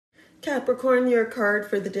Capricorn, your card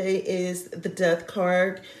for the day is the Death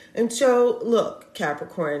card. And so, look,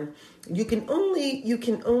 Capricorn, you can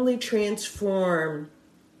only transform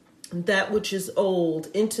that which is old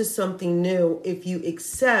into something new if you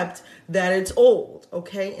accept that it's old,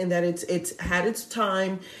 okay? And that it's had its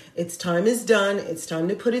time is done, it's time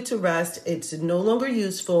to put it to rest, it's no longer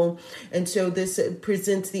useful. And so this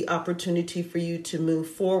presents the opportunity for you to move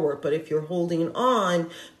forward. But if you're holding on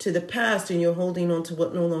to the past and you're holding on to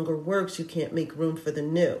what no longer works, you can't make room for the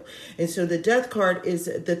new. And so the Death card is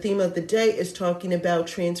the theme of the day, is talking about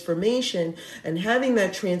transformation and having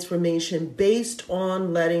that transformation based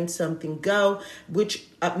on letting something go, which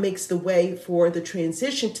makes the way for the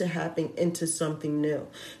transition to happen into something new.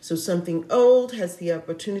 So something old has the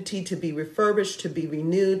opportunity to be refurbished, to be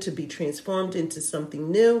renewed, to be transformed into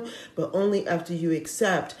something new, but only after you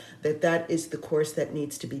accept that that is the course that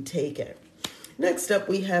needs to be taken. Next up,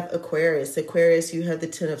 we have Aquarius. Aquarius, you have the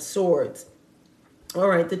Ten of Swords. All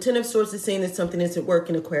right, the Ten of Swords is saying that something isn't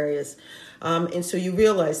working, Aquarius. And so you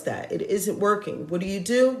realize that it isn't working. What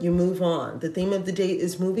do? You move on. The theme of the day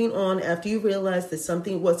is moving on after you realize that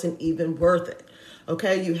something wasn't even worth it.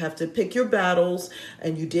 Okay, you have to pick your battles,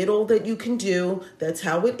 and you did all that you can do. That's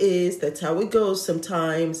how it is. That's how it goes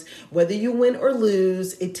sometimes. Whether you win or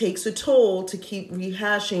lose, it takes a toll to keep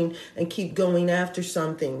rehashing and keep going after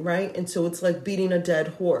something, right? And so it's like beating a dead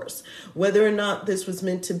horse. Whether or not this was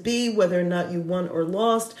meant to be, whether or not you won or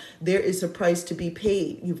lost, there is a price to be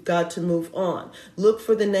paid. You've got to move on. Look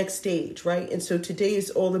for the next stage, right? And so today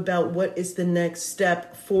is all about what is the next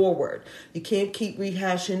step forward. You can't keep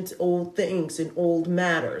rehashing old things and old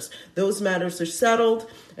matters. Those matters are settled,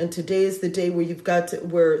 and today is the day where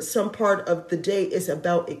where some part of the day is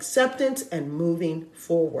about acceptance and moving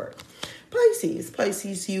forward.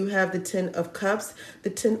 Pisces, you have the Ten of Cups. The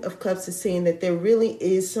Ten of Cups is saying that there really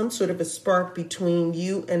is some sort of a spark between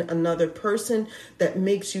you and another person that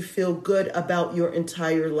makes you feel good about your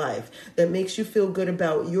entire life, that makes you feel good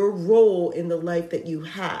about your role in the life that you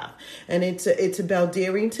have. And it's about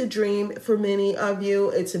daring to dream for many of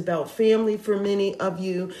you. It's about family for many of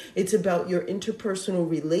you. It's about your interpersonal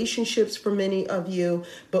relationships for many of you.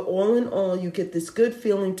 But all in all, you get this good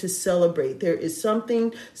feeling to celebrate. There is some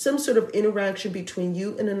sort of interaction between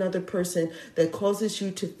you and another person that causes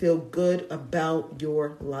you to feel good about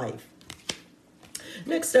your life.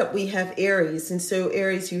 Next up, we have Aries. And so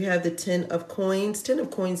Aries, you have the Ten of Coins. Ten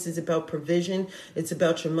of Coins is about provision. It's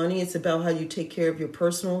about your money. It's about how you take care of your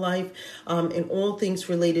personal life, and all things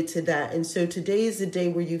related to that. And so today is a day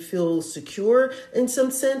where you feel secure in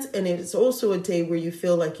some sense. And it is also a day where you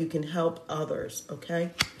feel like you can help others.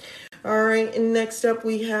 Okay. All right, and next up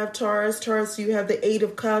we have Taurus. Taurus, you have the Eight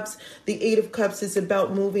of Cups. The Eight of Cups is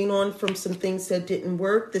about moving on from some things that didn't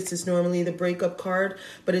work. This is normally the breakup card,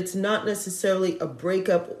 but it's not necessarily a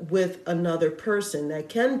breakup with another person. That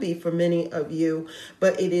can be for many of you,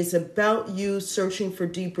 but it is about you searching for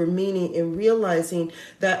deeper meaning and realizing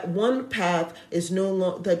that one path is no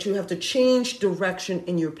longer, that you have to change direction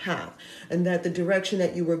in your path, and that the direction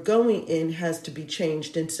that you were going in has to be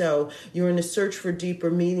changed. And so you're in a search for deeper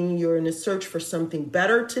meaning. You're in a search for something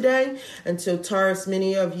better today. And so Taurus,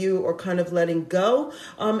 many of you are kind of letting go.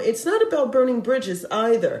 It's not about burning bridges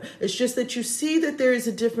either. It's just that you see that there is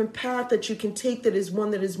a different path that you can take, that is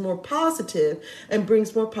one that is more positive and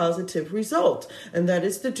brings more positive results. And that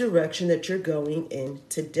is the direction that you're going in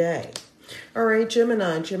today. All right,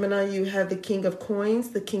 Gemini. Gemini, you have the King of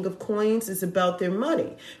Coins. The King of Coins is about their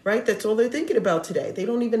money, right? That's all they're thinking about today. They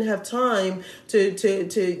don't even have time to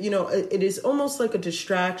it is almost like a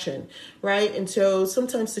distraction, right? And so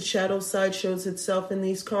sometimes the shadow side shows itself in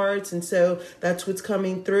these cards. And so that's what's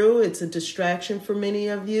coming through. It's a distraction for many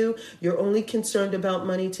of you. You're only concerned about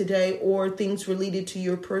money today, or things related to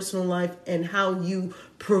your personal life and how you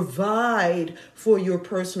provide for your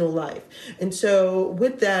personal life. And so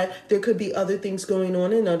with that, there could be other things going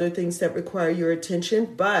on and other things that require your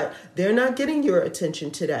attention, but they're not getting your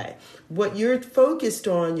attention today. What you're focused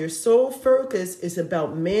on, your sole focus, is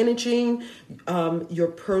about managing your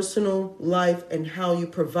personal life and how you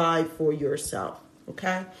provide for yourself.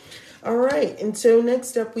 Okay. All right. And so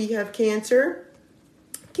next up we have Cancer.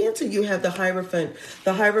 Cancer, you have the Hierophant.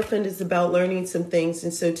 The Hierophant is about learning some things,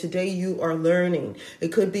 and so today you are learning.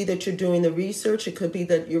 It could be that you're doing the research. It could be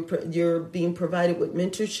that you're being provided with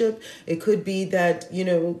mentorship. It could be that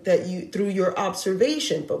you through your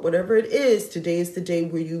observation. But whatever it is, today is the day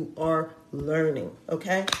where you are learning.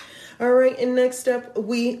 Okay. All right, and next up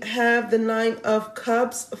we have the Nine of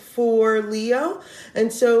Cups for Leo.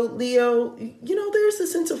 And so, Leo, there's a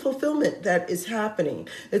sense of fulfillment that is happening.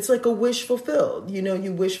 It's like a wish fulfilled.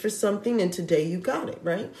 You wish for something and today you got it,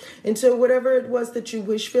 right? And so, whatever it was that you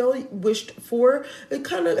wished for, it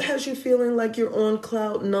kind of has you feeling like you're on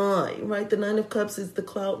cloud nine, right? The Nine of Cups is the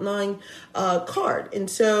cloud nine card. And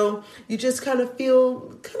so, you just kind of feel kind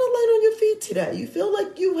of light on your feet today. You feel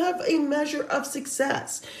like you have a measure of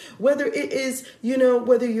success. Whether it is,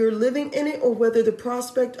 whether you're living in it or whether the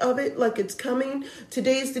prospect of it, like it's coming,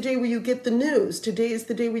 today is the day where you get the news. Today is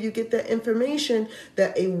the day where you get that information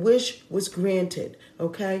that a wish was granted,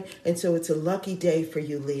 okay? And so it's a lucky day for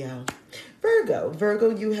you, Leo.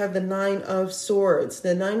 Virgo, you have the Nine of Swords.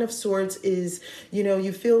 The Nine of Swords is,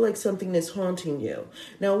 you feel like something is haunting you.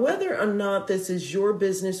 Now, whether or not this is your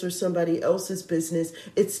business or somebody else's business,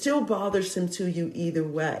 it's still bothersome to you either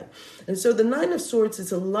way. And so the Nine of Swords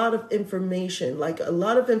is a lot of information, like a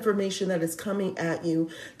lot of information that is coming at you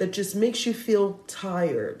that just makes you feel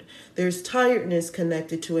tired. There's tiredness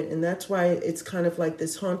connected to it, and that's why it's kind of like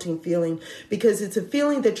this haunting feeling, because it's a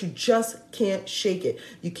feeling that you just can't shake it.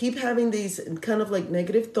 You keep having these kind of like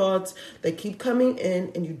negative thoughts that keep coming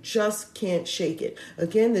in, and you just can't shake it.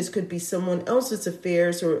 Again, this could be someone else's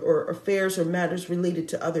affairs or affairs or matters related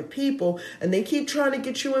to other people, and they keep trying to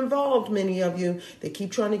get you involved, many of you. They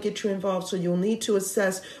keep trying to get you involved, so you'll need to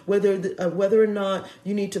assess whether or not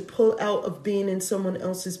you need to pull out of being in someone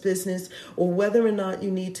else's business, or whether or not you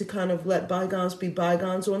need to kind of let bygones be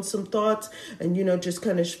bygones on some thoughts, and just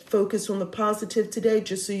kind of focus on the positive today,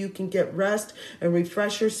 just so you can get rest and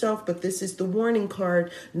refresh yourself. But this is the warning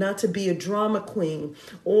card not to be a drama queen.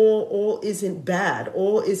 All isn't bad,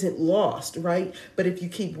 all isn't lost, right? But if you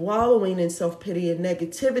keep wallowing in self-pity and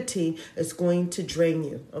negativity, it's going to drain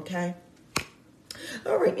you, okay?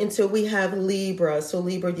 All right, and so we have Libra. So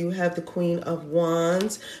Libra, you have the Queen of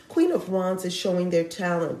Wands. Queen of Wands is showing their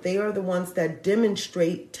talent. They are the ones that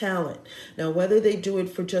demonstrate talent. Now, whether they do it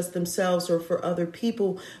for just themselves or for other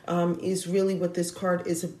people is really what this card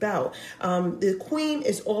is about. The Queen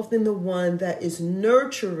is often the one that is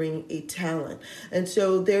nurturing a talent. And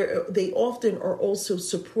so they often are also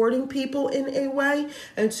supporting people in a way.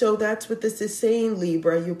 And so that's what this is saying,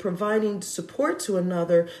 Libra. You're providing support to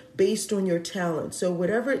another based on your talent. So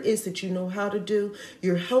whatever it is that you know how to do,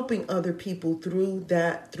 you're helping other people through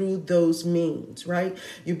those means, right?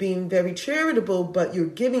 You're being very charitable, but you're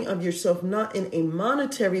giving of yourself not in a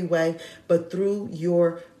monetary way, but through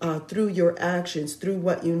your actions, through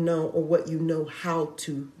what you know or what you know how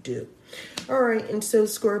to do. All right, and so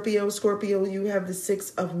Scorpio, you have the Six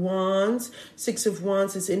of Wands. Six of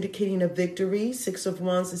Wands is indicating a victory. Six of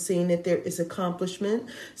Wands is saying that there is accomplishment.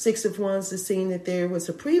 Six of Wands is saying that there was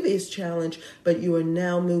a previous challenge, but you are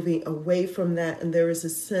now moving away from that, and there is a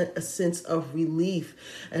sense of relief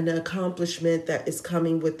and accomplishment that is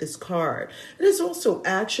coming with this card. It is also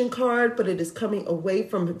action card, but it is coming away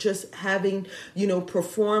from just having,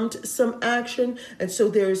 performed some action, and so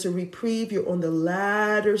there is a reprieve. You're on the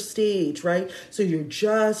latter stage, right? So you're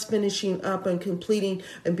just finishing up and completing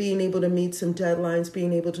and being able to meet some deadlines,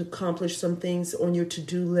 being able to accomplish some things on your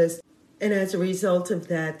to-do list. And as a result of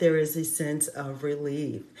that, there is a sense of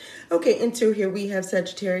relief. Okay, and so here we have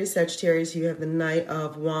Sagittarius. Sagittarius, you have the Knight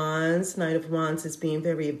of Wands. Knight of Wands is being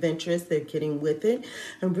very adventurous. They're getting with it.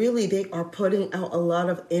 And really, they are putting out a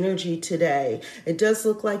lot of energy today. It does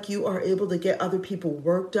look like you are able to get other people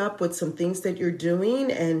worked up with some things that you're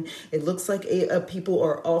doing. And it looks like people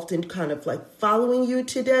are often kind of like following you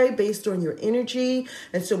today based on your energy.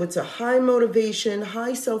 And so it's a high motivation,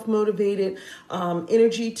 high self-motivated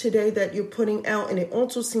energy today that you're putting out, and it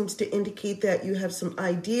also seems to indicate that you have some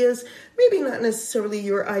ideas, maybe not necessarily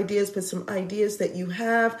your ideas, but some ideas that you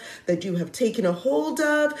have taken a hold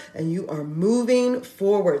of, and you are moving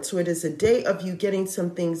forward. So it is a day of you getting some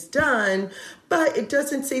things done, but it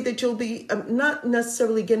doesn't say that you'll be not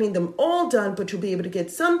necessarily getting them all done, but you'll be able to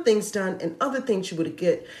get some things done, and other things you would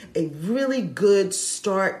get a really good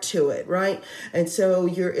start to it, right? And so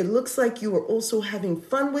it looks like you are also having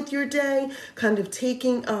fun with your day, kind of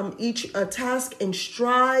taking each task in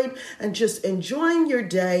stride and just enjoying your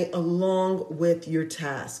day along with your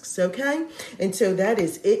tasks, okay? And so that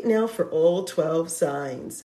is it now for all 12 signs.